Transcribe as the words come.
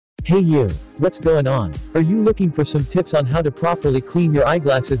Hey you, what's going on? Are you looking for some tips on how to properly clean your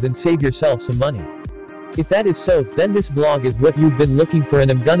eyeglasses and save yourself some money? If that is so, then this vlog is what you've been looking for, and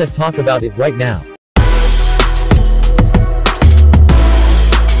I'm gonna talk about it right now.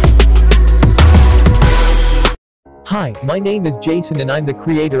 Hi, my name is Jason and I'm the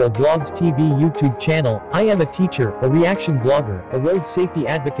creator of Vlogs TV YouTube channel. I am a teacher, a reaction blogger, a road safety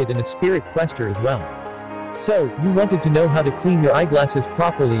advocate and a spirit quester as well. So, you wanted to know how to clean your eyeglasses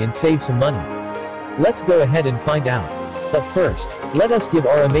properly and save some money. Let's go ahead and find out. But first, let us give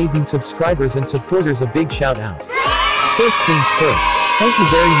our amazing subscribers and supporters a big shout out. First things first, thank you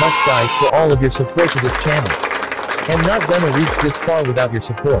very much guys for all of your support to this channel. I'm not gonna reach this far without your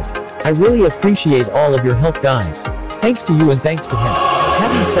support. I really appreciate all of your help guys. Thanks to you and thanks to him.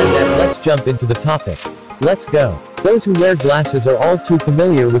 Having said that, let's jump into the topic. Let's go. Those who wear glasses are all too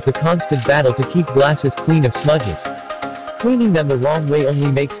familiar with the constant battle to keep glasses clean of smudges. Cleaning them the wrong way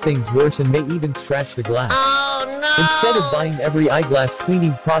only makes things worse and may even scratch the glass. Oh no! Instead of buying every eyeglass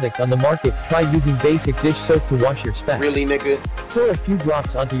cleaning product on the market, try using basic dish soap to wash your specs. Really, nigga? Pour a few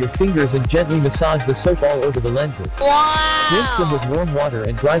drops onto your fingers and gently massage the soap all over the lenses. Wow! Rinse them with warm water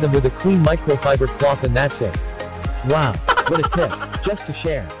and dry them with a clean microfiber cloth, and that's it. Wow, what a tip. Just to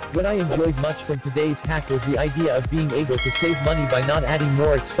share, what I enjoyed much from today's hack was the idea of being able to save money by not adding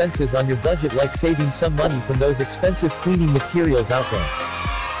more expenses on your budget, like saving some money from those expensive cleaning materials out there.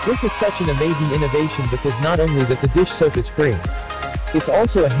 This is such an amazing innovation because not only that the dish soap is free, it's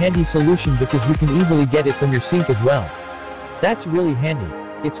also a handy solution because you can easily get it from your sink as well. That's really handy.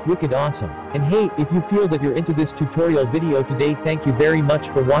 It's wicked awesome. And hey, if you feel that you're into this tutorial video today, thank you very much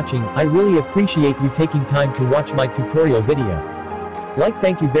for watching. I really appreciate you taking time to watch my tutorial video.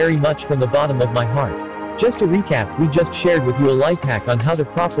 Thank you very much from the bottom of my heart. Just to recap, we just shared with you a life hack on how to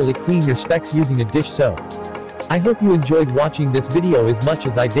properly clean your specs using a dish soap. I hope you enjoyed watching this video as much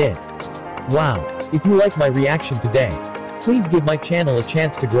as I did. Wow. If you like my reaction today, please give my channel a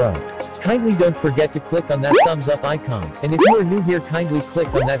chance to grow. Kindly don't forget to click on that thumbs up icon, and if you are new here, kindly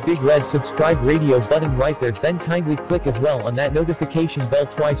click on that big red subscribe radio button right there, then kindly click as well on that notification bell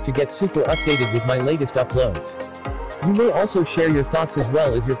twice to get super updated with my latest uploads. You may also share your thoughts as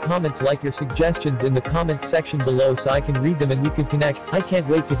well as your comments, like your suggestions in the comments section below so I can read them and we can connect. I can't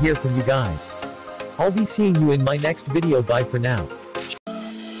wait to hear from you guys. I'll be seeing you in my next video. Bye for now.